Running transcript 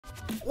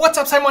What's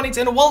up, Simonics,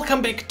 and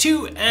welcome back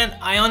to an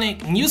Ionic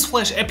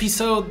Newsflash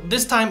episode.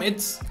 This time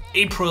it's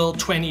April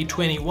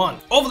 2021.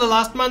 Over the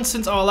last month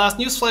since our last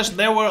Newsflash,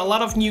 there were a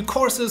lot of new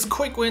courses,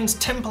 quick wins,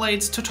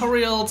 templates,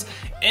 tutorials,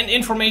 and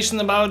information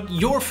about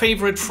your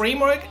favorite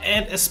framework,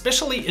 and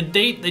especially a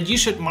date that you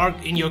should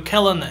mark in your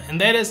calendar,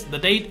 and that is the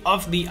date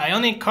of the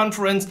Ionic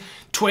Conference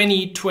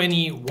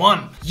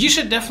 2021. You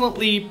should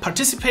definitely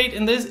participate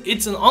in this.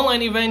 It's an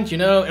online event, you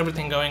know,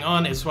 everything going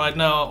on is right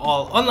now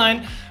all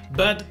online.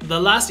 But the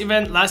last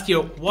event last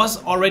year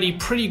was already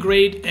pretty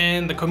great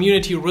and the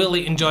community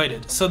really enjoyed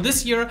it. So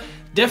this year,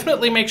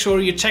 definitely make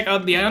sure you check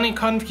out the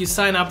Ioniconf, you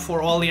sign up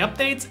for all the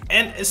updates,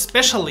 and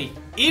especially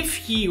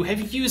if you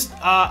have used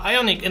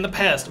Ionic in the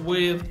past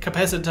with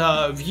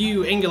Capacitor,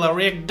 Vue, Angular,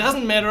 React,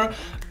 doesn't matter,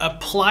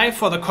 apply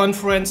for the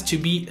conference to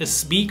be a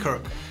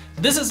speaker.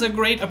 This is a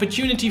great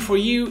opportunity for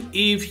you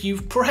if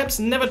you've perhaps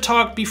never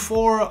talked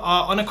before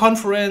on a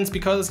conference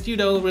because you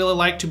don't really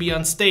like to be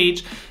on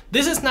stage.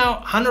 This is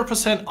now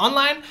 100%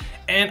 online,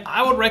 and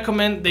I would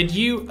recommend that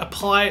you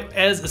apply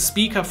as a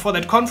speaker for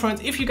that conference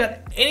if you got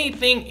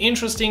anything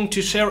interesting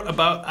to share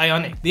about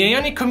Ionic. The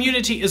Ionic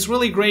community is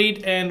really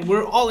great and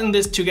we're all in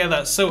this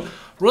together. So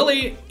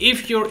really,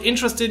 if you're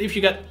interested, if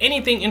you got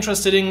anything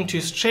interesting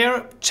to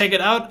share, check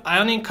it out,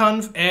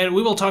 Ioniconf, and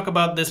we will talk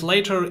about this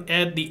later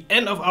at the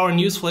end of our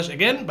Newsflash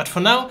again. But for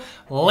now,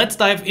 let's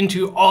dive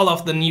into all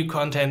of the new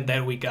content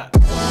that we got.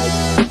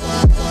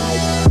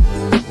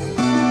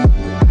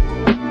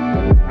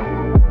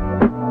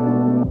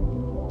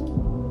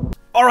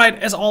 Alright,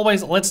 as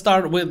always, let's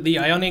start with the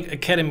Ionic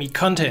Academy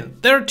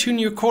content. There are two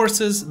new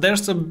courses.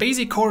 There's a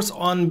basic course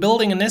on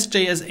building an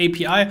SJS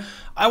API.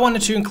 I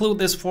wanted to include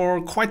this for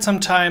quite some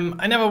time.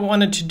 I never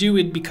wanted to do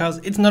it because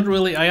it's not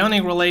really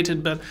Ionic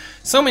related, but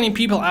so many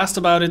people asked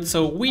about it,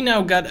 so we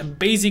now got a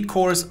basic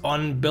course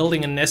on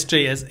building an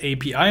SJS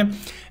API.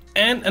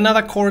 And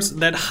another course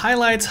that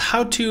highlights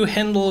how to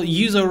handle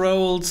user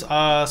roles,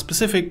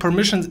 specific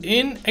permissions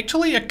in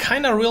actually a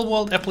kind of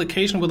real-world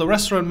application with a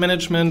restaurant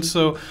management.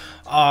 So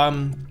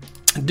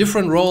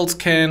different roles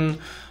can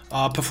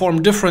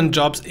perform different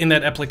jobs in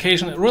that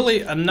application.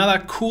 Really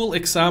another cool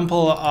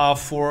example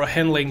for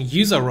handling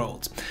user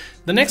roles.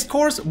 The next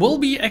course will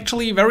be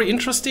actually very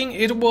interesting.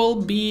 It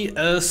will be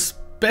a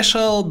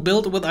special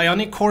build with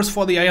Ionic course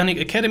for the Ionic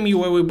Academy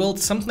where we build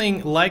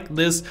something like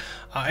this.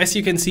 As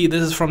you can see,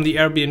 this is from the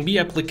Airbnb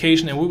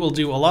application and we will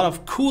do a lot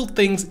of cool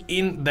things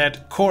in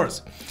that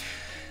course.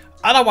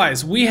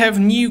 Otherwise, we have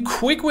new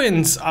quick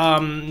wins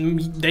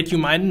that you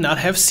might not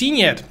have seen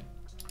yet.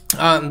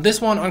 This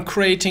one on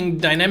creating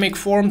dynamic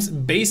forms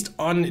based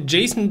on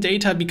JSON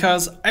data,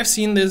 because I've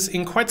seen this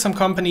in quite some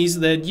companies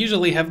that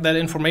usually have that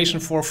information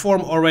for a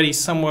form already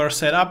somewhere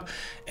set up,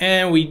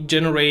 and we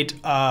generate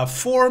a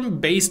form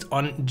based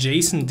on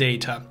JSON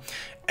data.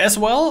 As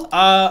well,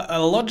 a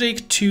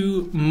logic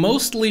to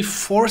mostly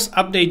force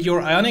update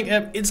your Ionic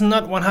app. It's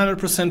not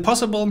 100%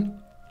 possible,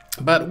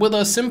 but with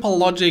a simple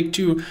logic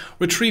to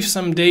retrieve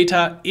some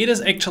data, it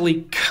is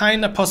actually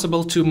kind of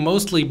possible to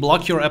mostly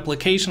block your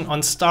application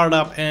on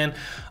startup and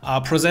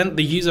present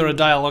the user a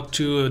dialog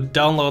to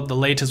download the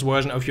latest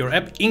version of your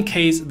app in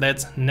case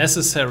that's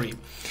necessary.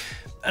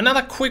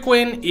 Another quick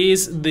win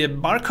is the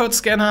barcode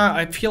scanner.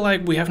 I feel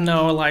like we have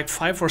now like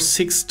 5 or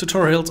 6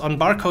 tutorials on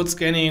barcode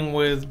scanning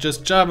with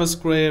just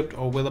JavaScript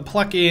or with a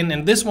plugin,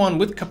 and this one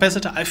with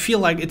Capacitor, I feel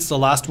like it's the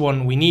last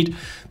one we need.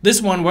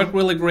 This one worked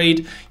really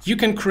great. You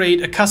can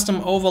create a custom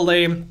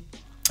overlay,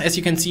 as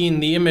you can see in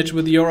the image,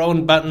 with your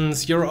own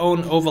buttons, your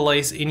own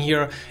overlays in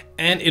here,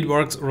 and it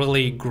works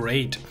really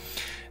great.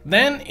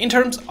 Then in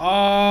terms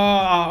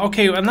of,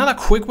 okay, another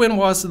quick win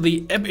was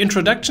the app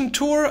introduction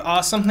tour,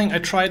 something I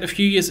tried a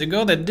few years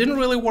ago that didn't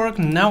really work.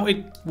 Now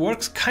it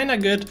works kind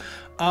of good.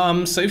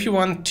 So if you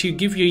want to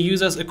give your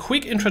users a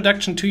quick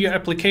introduction to your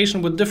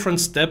application with different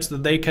steps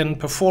that they can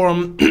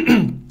perform,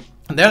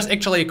 there's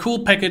actually a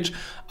cool package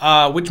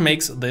which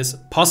makes this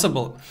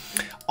possible.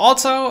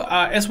 Also,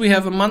 as we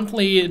have a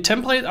monthly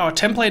template, our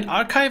template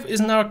archive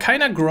is now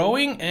kind of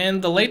growing,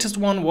 and the latest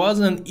one was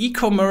an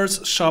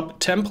e-commerce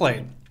shop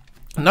template.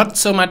 Not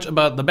so much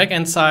about the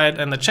backend side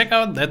and the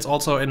checkout, that's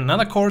also in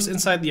another course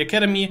inside the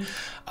Academy,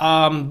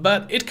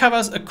 but it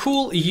covers a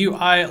cool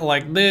UI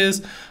like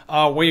this,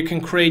 where you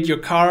can create your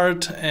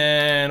cart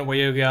and where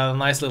you got a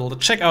nice little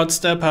checkout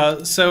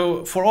step.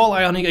 So for all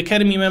Ionic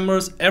Academy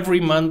members,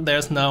 every month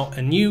there's now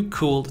a new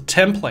cool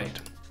template.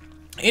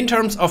 In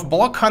terms of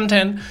blog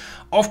content,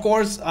 of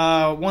course,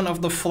 one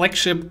of the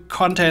flagship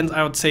content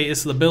I would say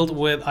is the build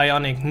with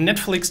Ionic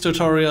Netflix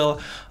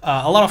tutorial.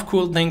 A lot of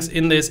cool things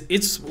in this.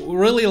 It's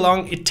really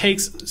long. It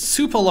takes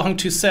super long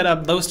to set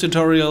up those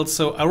tutorials.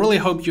 So I really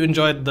hope you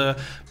enjoyed the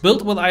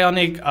build with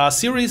Ionic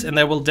series, and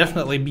there will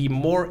definitely be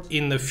more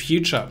in the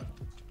future.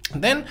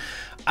 Then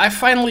I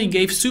finally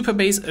gave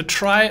Supabase a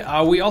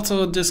try. We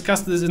also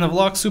discussed this in a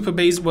vlog,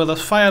 Supabase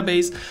versus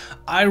Firebase.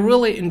 I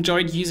really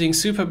enjoyed using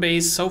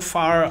Supabase so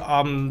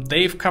far.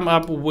 They've come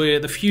up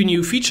with a few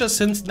new features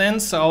since then,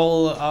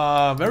 so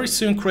I'll very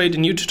soon create a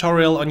new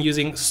tutorial on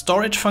using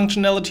storage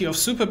functionality of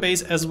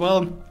Supabase as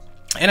well.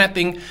 And I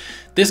think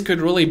this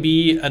could really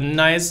be a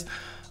nice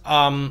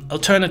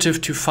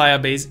alternative to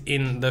Firebase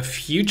in the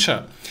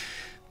future.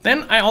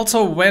 Then I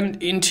also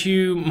went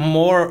into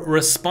more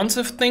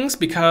responsive things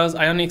because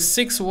Ionic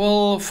 6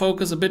 will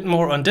focus a bit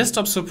more on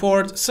desktop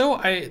support. So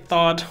I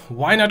thought,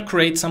 why not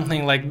create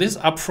something like this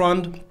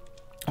upfront,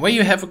 where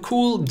you have a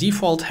cool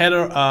default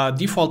header,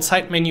 default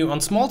side menu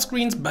on small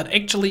screens, but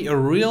actually a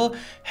real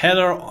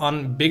header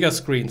on bigger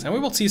screens. And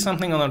we will see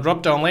something on the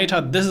drop down later.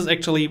 This is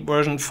actually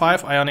version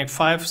 5, Ionic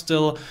 5,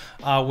 still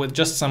with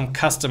just some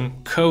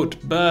custom code.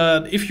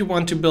 But if you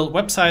want to build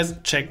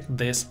websites, check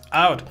this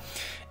out.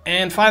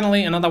 And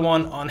finally, another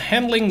one on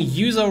handling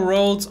user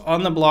roles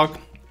on the blog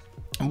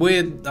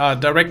with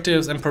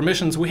directives and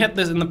permissions. We had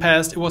this in the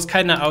past, it was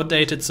kind of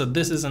outdated, so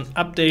this is an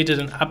updated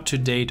and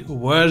up-to-date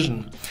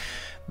version.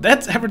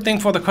 That's everything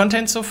for the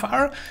content so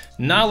far.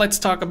 Now let's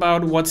talk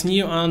about what's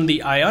new on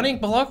the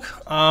Ionic blog.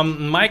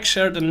 Mike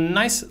shared a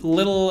nice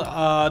little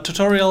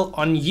tutorial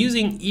on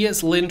using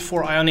ESLint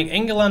for Ionic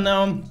Angular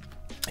now.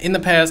 In the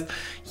past,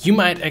 you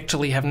might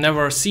actually have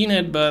never seen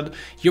it, but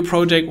your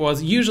project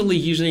was usually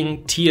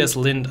using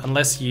TSLint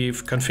unless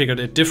you've configured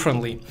it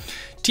differently.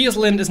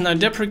 TSLint is now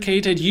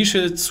deprecated. You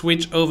should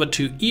switch over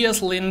to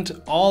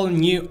ESLint. All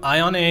new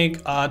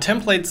Ionic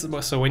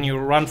templates, so when you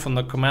run from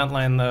the command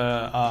line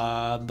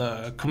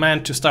the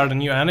command to start a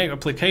new Ionic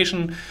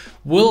application,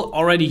 will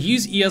already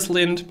use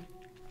ESLint.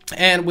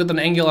 And with an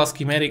Angular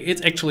schematic,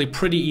 it's actually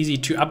pretty easy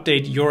to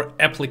update your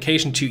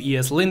application to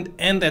ESLint,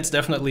 and that's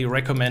definitely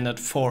recommended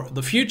for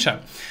the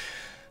future.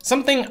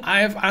 Something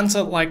I've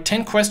answered like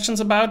 10 questions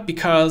about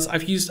because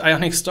I've used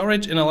Ionic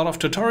Storage in a lot of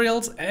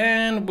tutorials,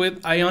 and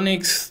with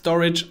Ionic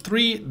Storage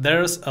 3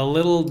 there's a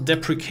little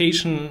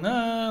deprecation,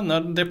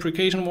 not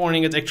deprecation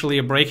warning, it's actually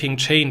a breaking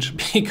change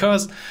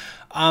because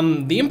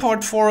the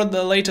import for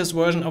the latest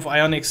version of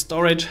Ionic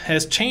Storage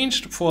has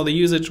changed for the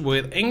usage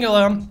with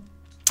Angular.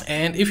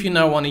 And if you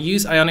now want to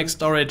use Ionic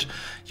Storage,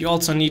 you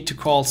also need to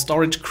call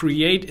storage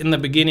create in the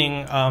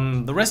beginning.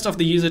 The rest of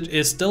the usage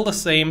is still the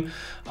same,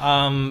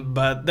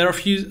 but there are a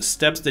few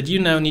steps that you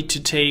now need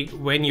to take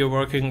when you're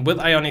working with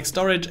Ionic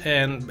Storage.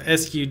 And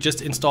as you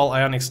just install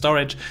Ionic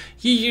Storage,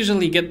 you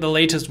usually get the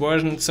latest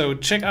version. So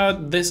check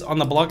out this on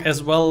the blog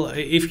as well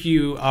if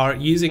you are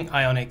using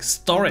Ionic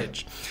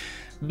Storage.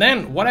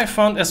 Then what I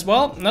found as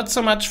well, not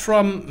so much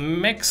from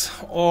Max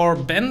or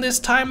Ben this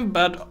time,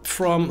 but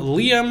from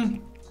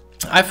Liam,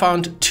 I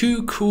found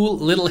two cool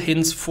little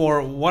hints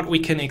for what we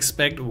can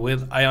expect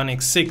with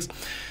Ionic 6.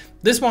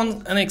 This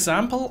one's an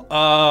example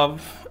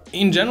of,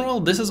 in general,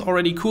 this is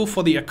already cool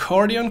for the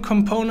accordion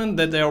component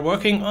that they are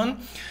working on.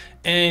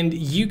 And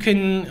you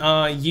can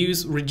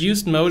use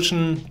reduced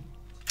motion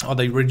or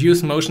the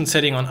reduced motion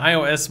setting on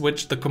iOS,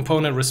 which the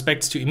component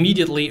respects to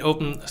immediately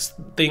open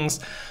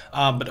things.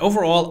 But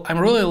overall, I'm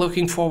really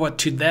looking forward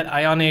to that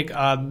Ionic,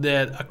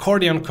 that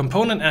accordion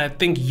component, and I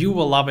think you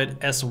will love it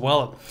as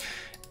well.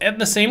 At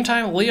the same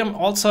time, Liam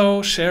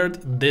also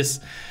shared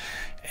this,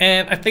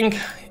 and I think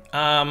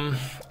I'm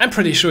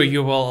pretty sure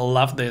you will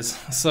love this.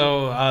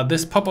 So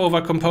this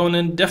popover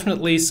component,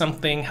 definitely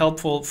something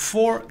helpful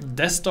for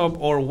desktop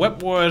or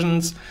web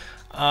versions.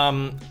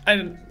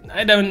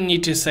 I don't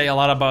need to say a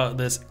lot about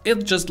this.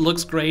 It just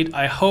looks great.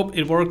 I hope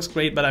it works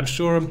great, but I'm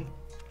sure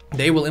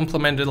they will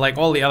implement it like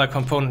all the other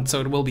components,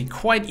 so it will be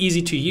quite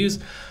easy to use.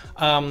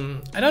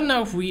 I don't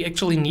know if we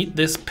actually need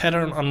this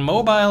pattern on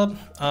mobile.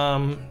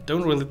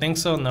 Don't really think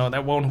so. No,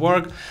 that won't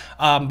work.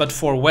 But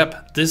for web,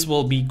 this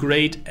will be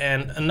great,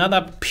 and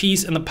another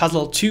piece in the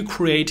puzzle to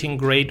creating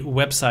great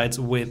websites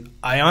with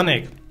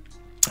Ionic.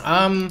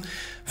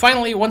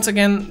 Finally, once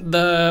again,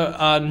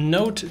 the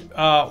note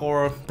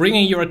or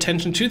bringing your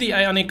attention to the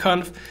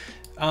Ioniconf.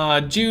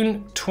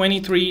 June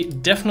 23,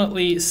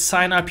 definitely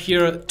sign up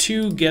here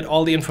to get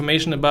all the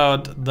information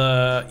about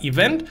the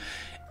event.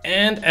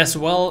 And as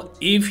well,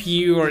 if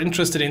you are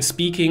interested in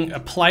speaking,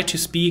 apply to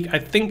speak. I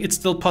think it's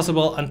still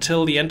possible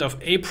until the end of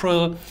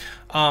April.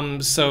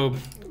 So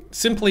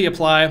simply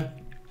apply,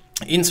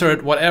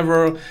 insert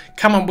whatever,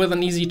 come up with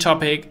an easy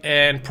topic,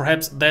 and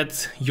perhaps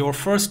that's your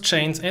first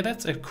chance. Hey,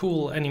 that's a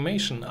cool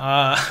animation.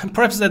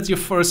 Perhaps that's your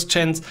first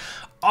chance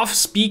of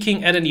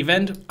speaking at an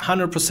event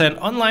 100%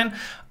 online.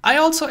 I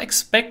also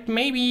expect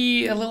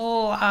maybe a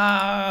little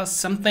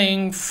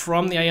something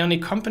from the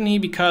Ionic company,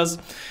 because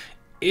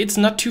it's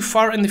not too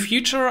far in the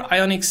future.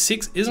 Ionic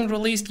 6 isn't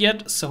released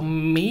yet, so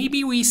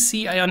maybe we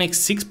see Ionic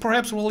 6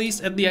 perhaps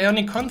released at the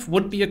Ioniconf.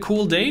 Would be a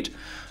cool date.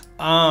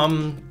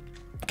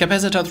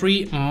 Capacitor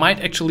 3 might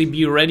actually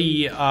be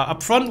ready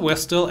up front. We're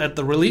still at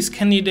the release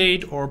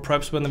candidate, or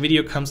perhaps when the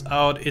video comes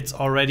out it's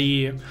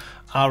already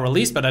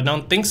released, but I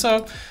don't think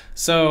so.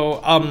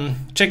 So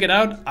check it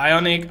out,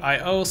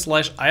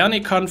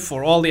 ionic.io/Ioniconf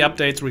for all the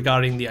updates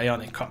regarding the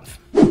Ioniconf.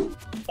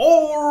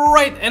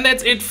 Alright, and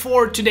that's it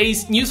for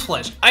today's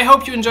Newsflash. I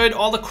hope you enjoyed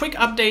all the quick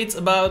updates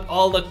about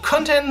all the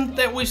content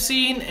that we've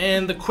seen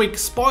and the quick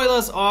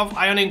spoilers of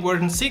Ionic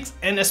version 6,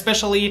 and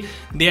especially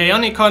the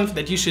Ioniconf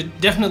that you should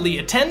definitely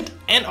attend,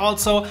 and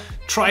also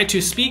try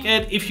to speak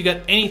at if you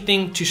got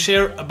anything to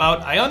share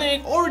about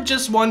Ionic or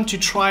just want to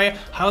try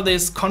how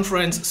this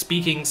conference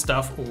speaking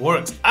stuff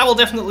works. I will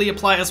definitely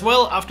apply as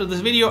well after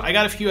this video. I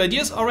got a few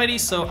ideas already,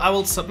 so I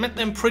will submit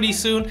them pretty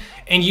soon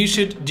and you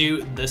should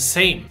do the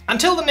same.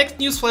 Until the next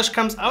Newsflash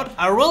comes out,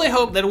 I really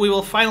hope that we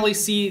will finally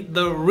see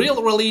the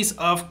real release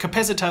of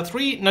Capacitor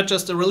 3, not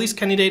just a release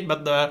candidate,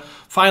 but the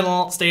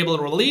final stable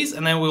release,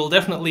 and then we will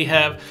definitely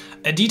have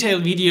a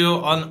detailed video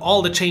on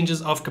all the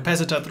changes of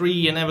Capacitor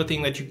 3 and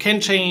everything that you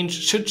can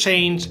change, should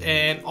change,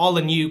 and all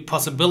the new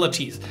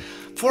possibilities.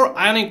 For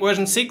Ionic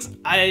version 6,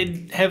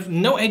 I have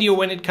no idea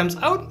when it comes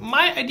out.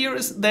 My idea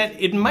is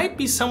that it might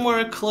be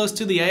somewhere close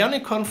to the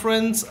Ionic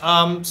conference,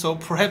 so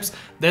perhaps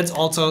that's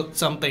also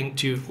something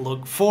to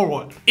look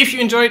forward. If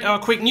you enjoyed our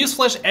quick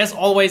newsflash, as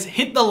always,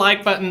 hit the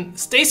like button,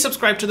 stay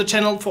subscribed to the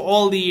channel for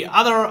all the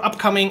other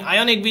upcoming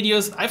Ionic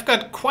videos. I've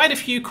got quite a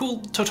few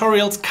cool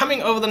tutorials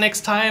coming over the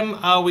next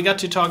time. We got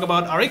to talk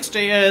about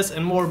RxJS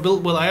and more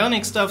build with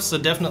Ionic stuff, so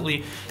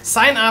definitely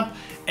sign up.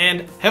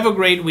 And have a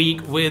great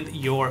week with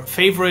your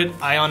favorite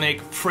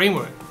Ionic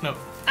framework.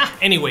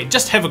 Anyway,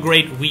 just have a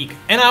great week.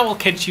 And I will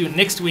catch you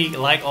next week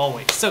like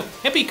always. So,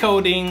 happy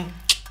coding,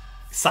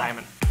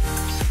 Simon.